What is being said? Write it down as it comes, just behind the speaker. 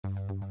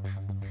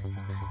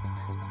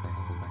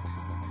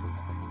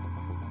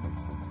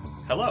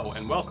Hello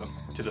and welcome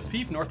to the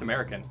FEV North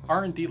American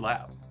R&D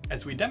Lab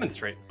as we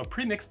demonstrate a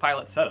Premix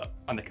pilot setup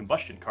on the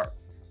combustion cart.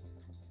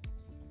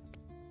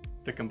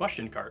 The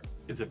combustion cart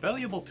is a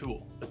valuable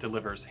tool that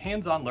delivers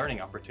hands-on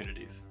learning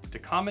opportunities to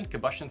common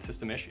combustion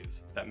system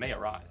issues that may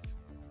arise.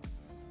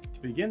 To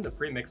begin the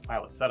Premix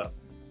pilot setup,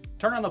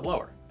 turn on the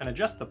blower and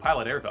adjust the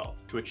pilot air valve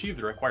to achieve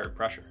the required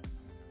pressure.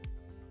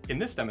 In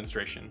this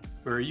demonstration,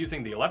 we are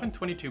using the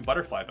 1122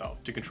 butterfly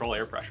valve to control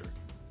air pressure,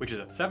 which is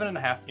at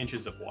 7.5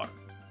 inches of water.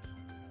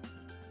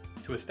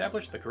 To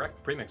establish the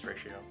correct premix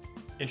ratio,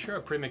 ensure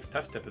a premix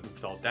test tip is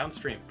installed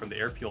downstream from the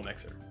air-fuel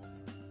mixer.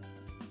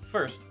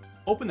 First,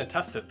 open the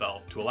test tip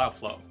valve to allow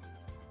flow.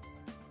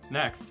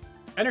 Next,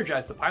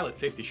 energize the pilot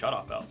safety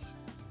shutoff valves.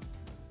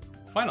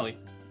 Finally,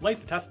 light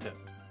the test tip.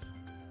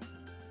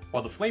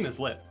 While the flame is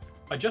lit,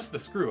 adjust the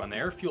screw on the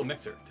air-fuel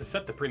mixer to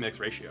set the premix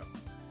ratio.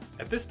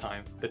 At this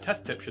time, the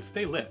test tip should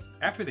stay lit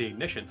after the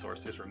ignition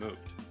source is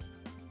removed.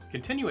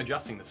 Continue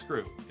adjusting the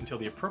screw until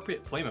the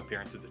appropriate flame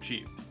appearance is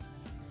achieved.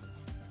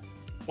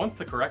 Once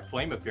the correct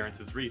flame appearance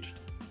is reached,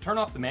 turn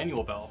off the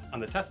manual valve on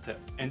the test tip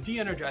and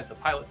de-energize the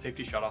pilot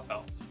safety shutoff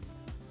valves.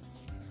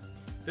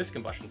 This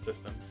combustion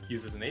system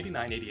uses an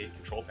 8988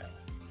 control panel.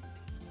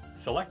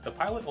 Select the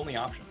pilot-only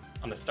option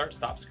on the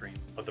start-stop screen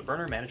of the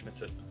burner management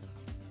system.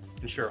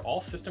 Ensure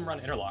all system run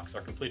interlocks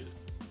are completed,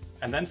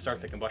 and then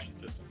start the combustion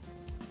system.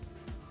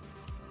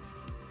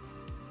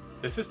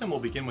 The system will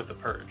begin with the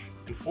purge,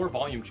 and 4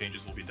 volume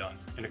changes will be done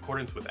in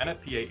accordance with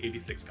NFPA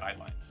 86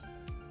 guidelines.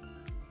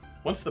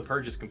 Once the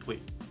purge is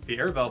complete, the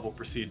air valve will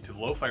proceed to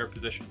low fire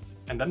position,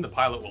 and then the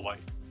pilot will light.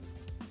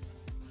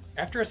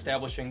 After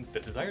establishing the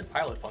desired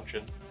pilot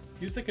function,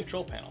 use the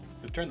control panel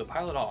to turn the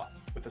pilot off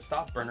with the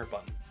stop burner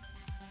button.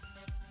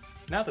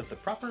 Now that the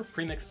proper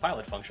premix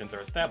pilot functions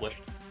are established,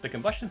 the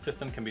combustion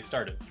system can be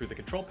started through the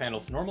control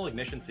panel's normal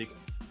ignition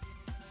sequence.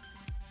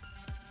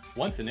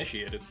 Once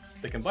initiated,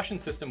 the combustion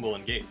system will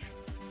engage,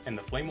 and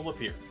the flame will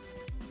appear.